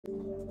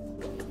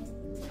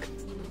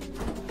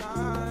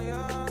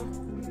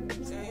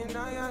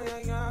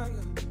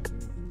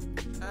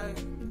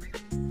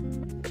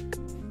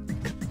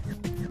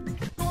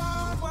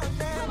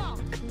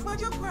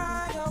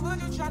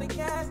trying to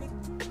get me.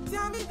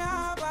 Tell me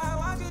now, I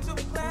want you to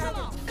be glad.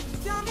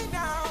 Tell me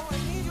now, I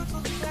need you to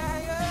be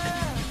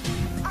glad.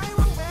 I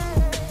will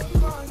wait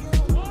for you,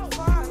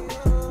 for you.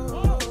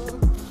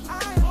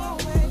 I will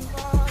wait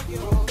for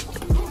you.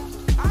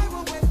 I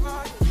will wait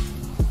for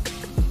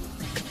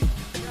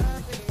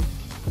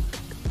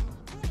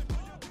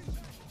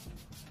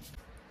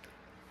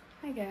you.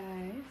 Hi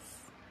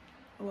guys,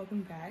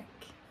 welcome back.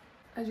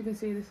 As you can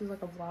see, this is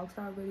like a vlog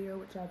style video,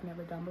 which I've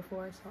never done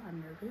before, so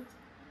I'm nervous.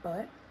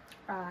 But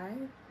I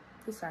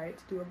decided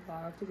to do a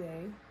vlog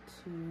today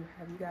to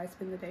have you guys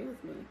spend the day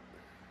with me.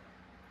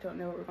 Don't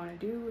know what we're gonna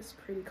do. It's a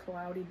pretty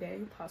cloudy day,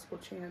 possible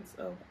chance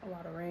of a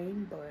lot of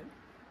rain, but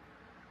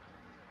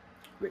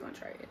we're gonna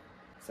try it.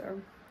 So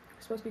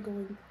we're supposed to be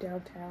going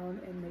downtown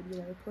and maybe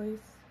another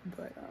place,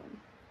 but we'll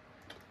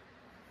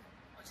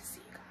just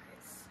see you guys.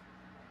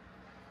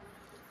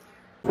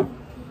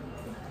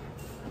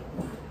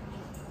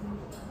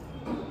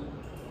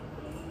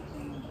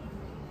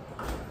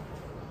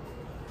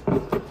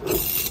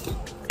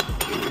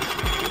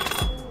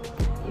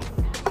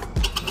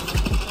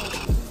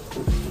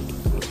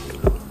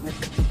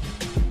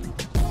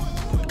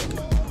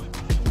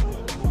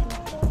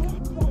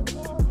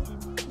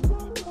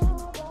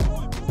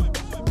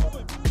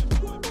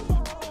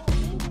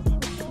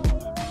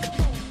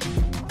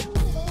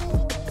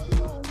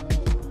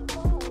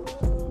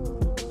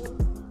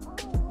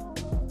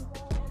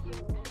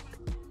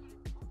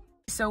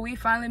 So we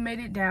finally made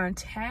it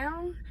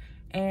downtown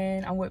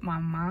and I'm with my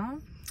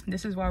mom.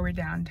 This is why we're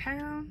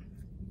downtown.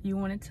 You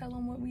want to tell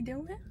them what we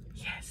doing?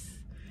 Yes.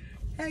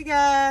 Hey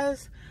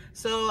guys.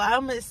 So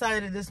I'm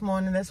excited this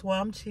morning. That's why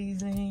I'm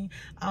cheesing.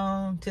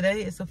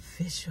 Today is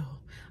official.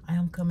 I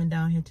am coming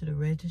down here to the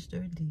Register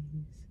of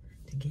Deeds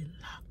to get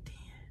locked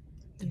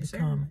in to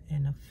become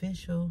an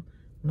official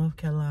North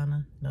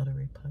Carolina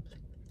notary public.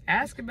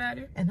 Ask about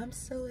it. And I'm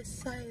so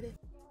excited.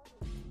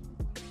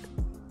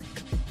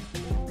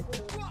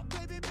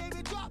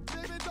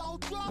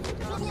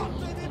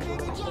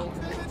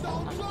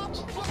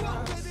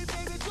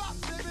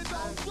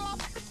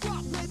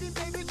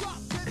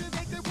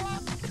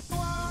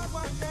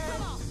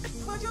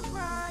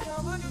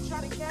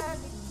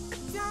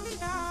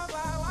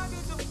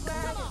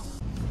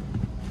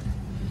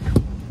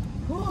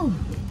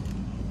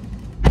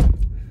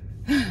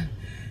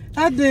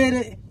 I did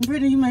it.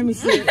 Brittney, you made me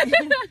sick.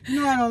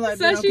 No, I don't like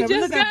being on camera.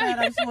 Look how bad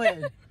I'm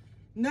sweating.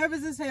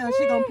 Nervous as hell.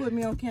 She gonna put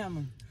me on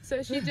camera.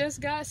 So she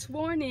just got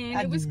sworn in.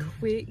 It was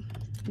quick.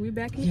 We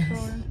back in the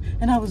car.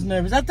 And I was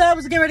nervous. I thought I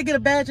was getting ready to get a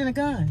badge and a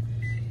gun.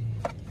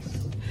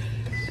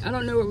 I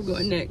don't know where we're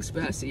going next,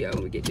 but I'll see y'all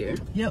when we get there.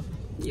 Yep.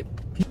 Yep.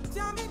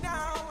 Tell me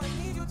now, I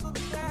need you to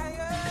be there.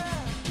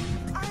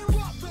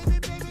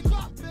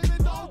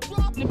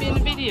 To be in the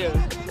video.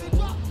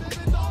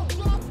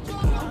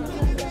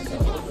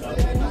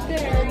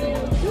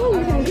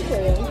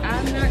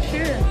 I'm not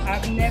sure.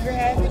 I've never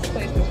had this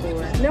place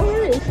before. No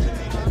worries.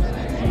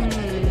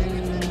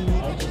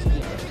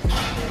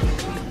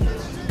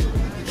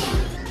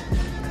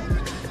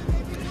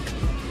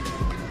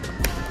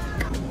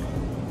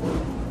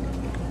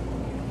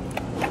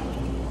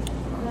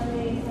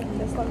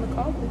 Just like the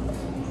coffee.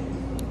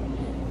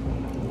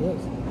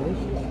 Yes,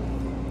 delicious.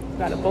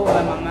 Got a boba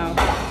in my mouth.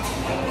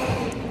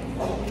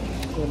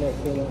 Feel that.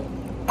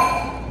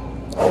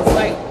 It's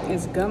like,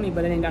 it's gummy,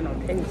 but it ain't got no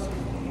taste.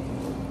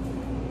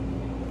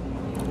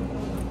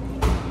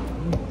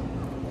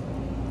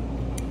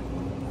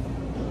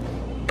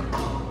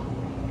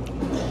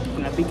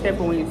 Now be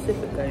careful when you sip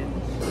it,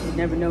 because you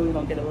never know you're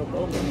gonna get a little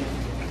boba in there.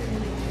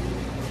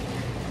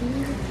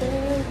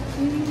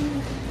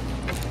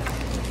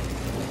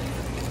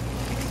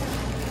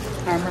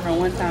 I remember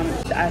one time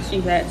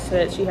she had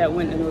said she had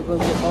went and was going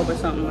to get boba or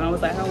something. And I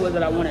was like, how was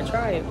it? I want to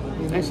try it.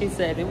 And she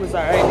said it was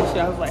all right. And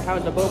I was like,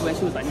 how's the boba? And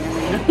she was like,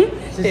 nah.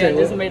 It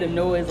just made a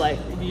noise like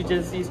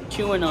he's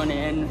chewing on it,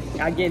 and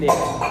I get it.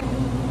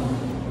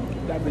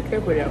 Gotta be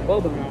careful with that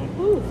boba now.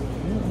 Woo.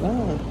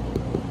 Wow.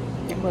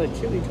 It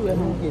must chewy too. I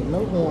don't get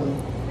no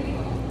warning.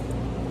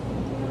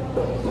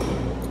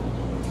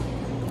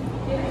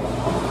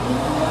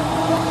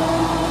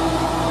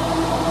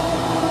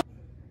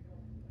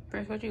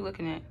 Prince, what you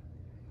looking at?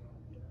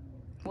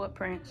 What,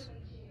 Prince?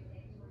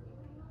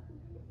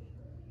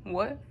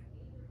 What?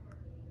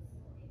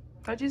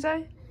 What'd you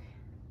say?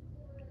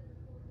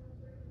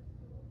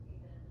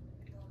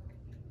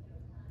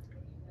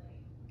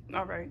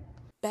 All right.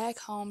 Back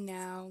home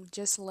now,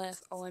 just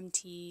left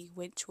OMT,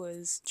 which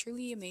was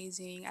truly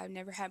amazing. I've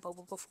never had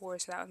boba before,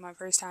 so that was my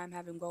first time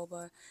having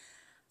boba.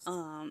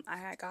 I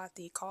had got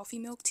the coffee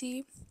milk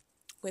tea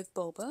with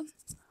boba.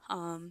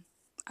 I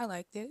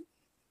liked it.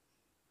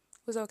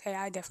 It was okay.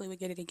 I definitely would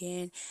get it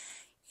again.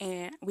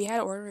 And we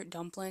had ordered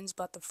dumplings,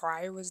 but the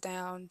fryer was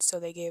down, so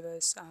they gave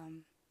us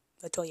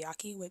the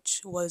toyaki,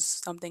 which was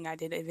something I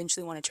did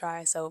eventually want to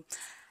try. So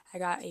I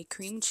got a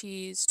cream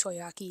cheese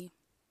toyaki,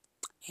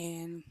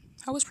 and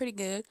that was pretty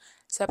good,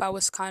 except I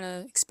was kind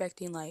of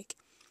expecting like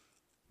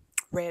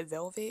red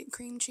velvet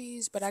cream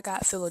cheese, but I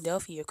got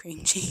Philadelphia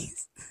cream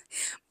cheese.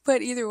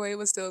 But either way, it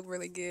was still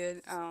really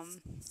good.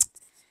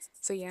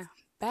 So yeah,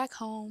 back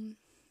home,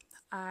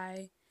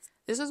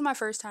 this was my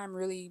first time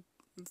really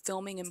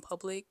filming in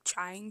public,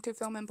 trying to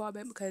film in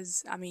public,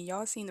 because I mean,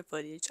 y'all seen the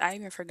footage. I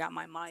even forgot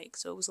my mic,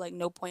 so it was like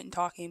no point in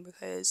talking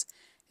because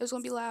it was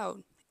gonna be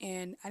loud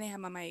and I didn't have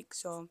my mic.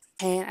 So,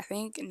 and I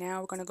think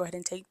now we're gonna go ahead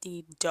and take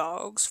the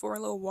dogs for a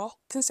little walk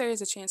since there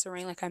is a chance of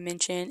rain, like I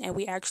mentioned, and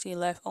we actually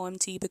left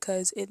OMT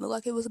because it looked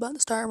like it was about to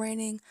start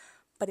raining,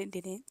 but it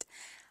didn't.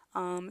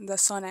 The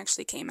sun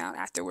actually came out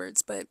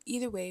afterwards, but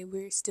either way,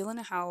 we're still in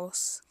the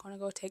house. Gonna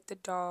go take the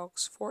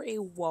dogs for a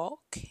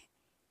walk,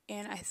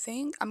 and I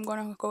think I'm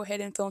gonna go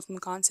ahead and film some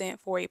content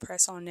for a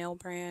press-on nail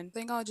brand. I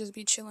think I'll just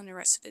be chilling the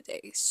rest of the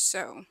day.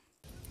 So.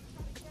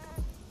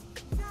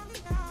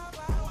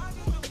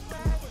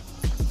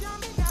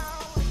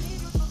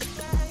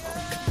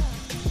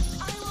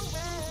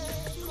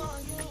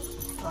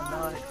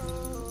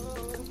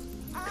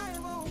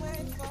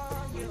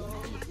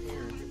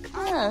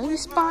 Yeah,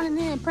 he's spawning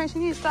in. Prince,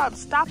 you need to stop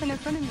stopping in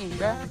front of me,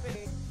 bruh.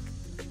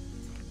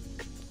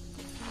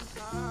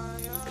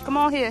 Come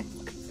on here.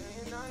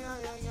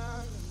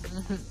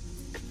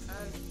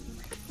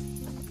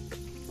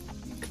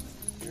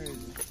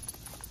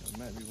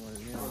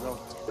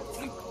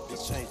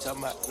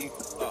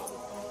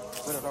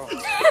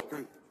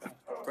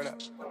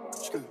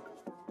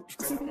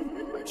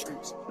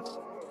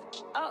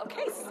 Oh,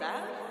 okay,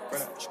 sir.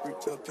 Run up the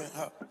street to a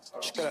penthouse.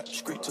 Straight up the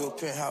street to a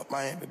penthouse,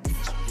 Miami Beach.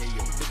 Yeah,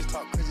 yo, niggas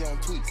talk crazy on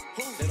tweets.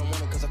 They don't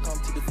want it cause I come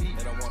to the beat.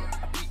 They don't want it.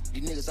 I beat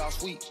these niggas all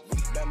sweet.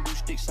 Bamboo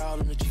sticks all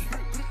in the Jeep.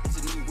 It's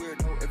a new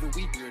weirdo every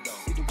week. Need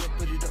to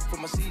put it up for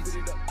my seeds.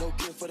 No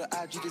care for the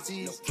IG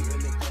disease. Do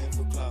anything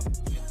for clout.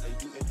 They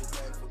do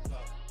anything for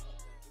clout.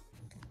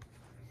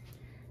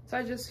 So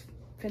I just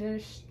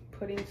finished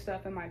putting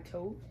stuff in my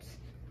totes.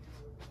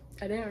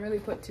 I didn't really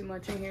put too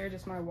much in here,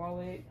 just my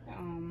wallet,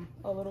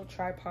 a little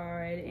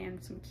tripod,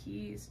 and some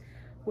keys,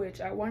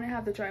 which I want to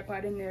have the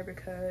tripod in there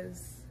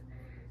because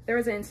there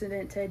was an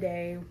incident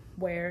today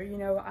where, you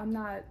know, I'm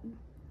not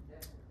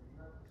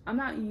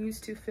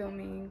used to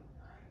filming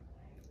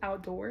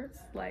outdoors,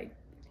 like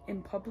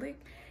in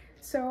public.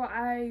 So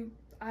I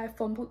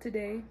fumbled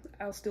today.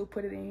 I'll still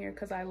put it in here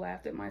because I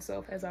laughed at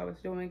myself as I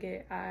was doing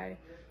it. I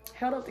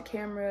held up the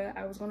camera.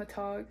 I was going to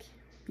talk,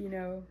 you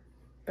know,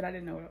 but I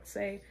didn't know what to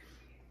say.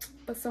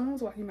 But someone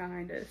was walking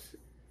behind us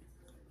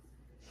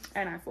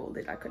and I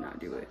folded. I could not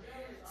do it.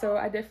 So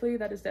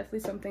that is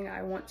definitely something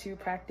I want to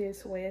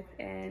practice with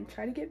and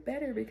try to get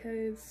better,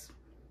 because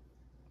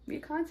be a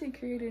content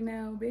creator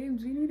now,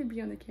 babes. You need to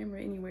be on the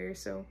camera anywhere.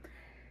 So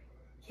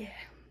yeah,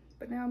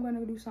 but now I'm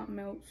gonna do something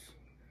else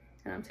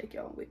and I'm take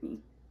y'all with me.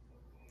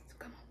 So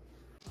come on.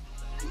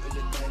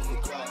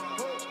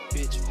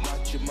 Bitch,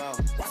 watch your mouth.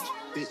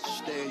 Bitch,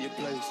 stay in your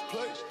place.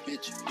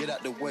 Bitch, get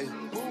out the way.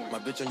 My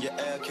bitch on your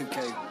LQK.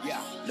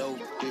 Yeah, no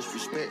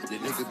disrespect. The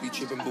nigga be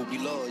tripping, but we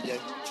love, yeah.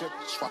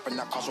 Swapping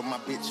out cars on my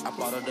bitch. I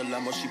bought her the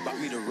limo, she bought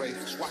me the Ray.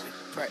 Swap it.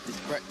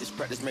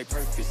 Practice make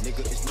perfect. Nigga,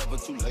 it's never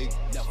too late.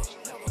 Never.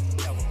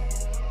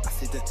 I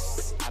see the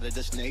out of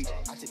the snake.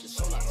 I take the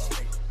soul out of the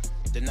snake.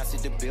 Then I see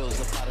the bills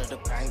up out of the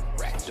bank.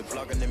 The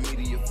blog and the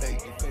media fake.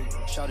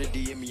 Shout it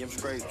DM me, I'm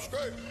straight.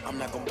 I'm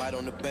not gonna bite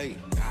on the bait.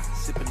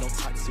 Sipping on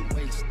toxic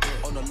waste.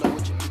 On the low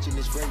with your bitch in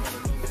this race.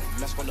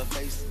 Mask on the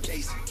face,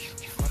 Jason.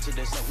 Watch it,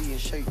 that's how we in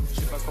shape.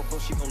 If I go bro,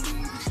 she gon'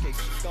 leave escape.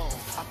 Gone.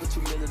 I put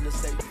 2 million in the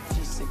safe,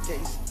 just in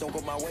case. Don't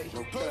go my way.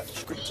 No cut.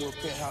 Script to a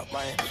penthouse,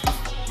 Miami.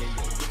 Yeah,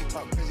 yo, you can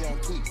talk crazy on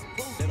tweets.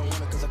 They don't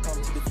want it cause I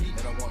come to the beat.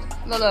 They don't want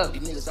it. Lolo.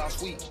 These niggas all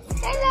sweet.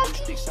 Hello.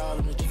 Sticks all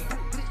in the Jeep.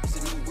 It's a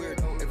new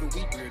weirdo every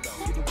week.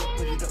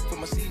 Put it up for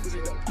my seeds.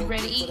 You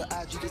ready to eat?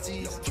 You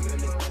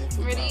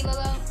ready to eat,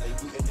 Lolo?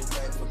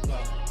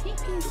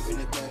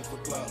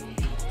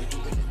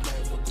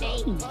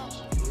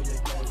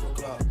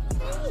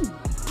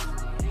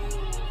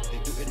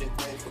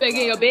 Back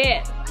in your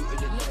bed.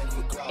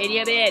 In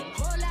your bed.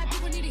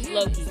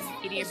 Loki,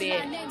 get in your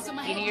bed.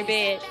 Get in your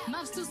bed.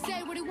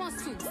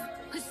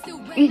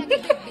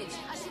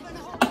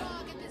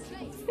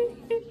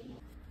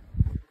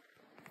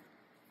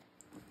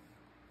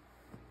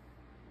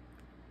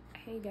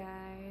 Hey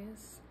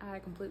guys, I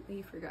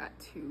completely forgot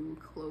to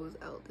close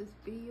out this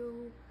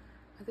video.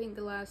 I think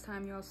the last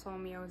time y'all saw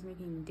me, I was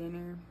making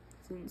dinner.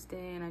 Since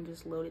then, I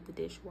just loaded the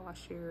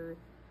dishwasher,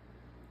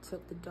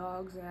 took the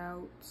dogs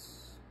out,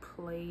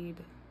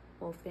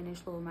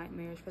 finished Little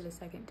Nightmares for the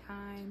second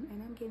time,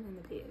 and I'm getting in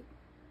the bed.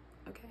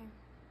 Okay?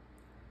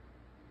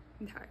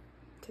 I'm tired.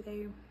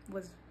 Today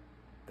was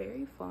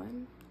very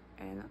fun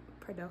and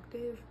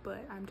productive,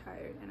 but I'm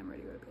tired and I'm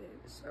ready to go to bed.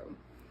 So,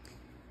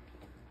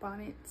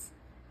 bonnets,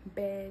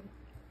 bed,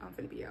 I'm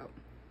gonna be out.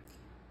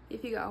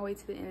 If you got all the way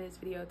to the end of this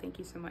video, thank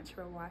you so much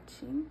for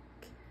watching.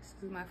 This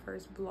is my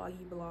first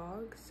vloggy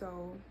vlog,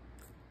 so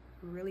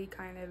really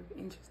kind of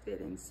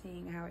interested in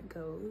seeing how it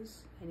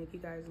goes and if you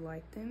guys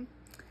like them.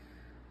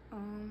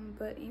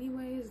 But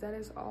anyways, that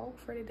is all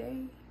for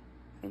today.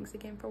 Thanks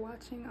again for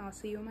watching. I'll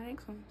see you in my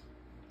next one.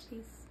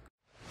 Peace.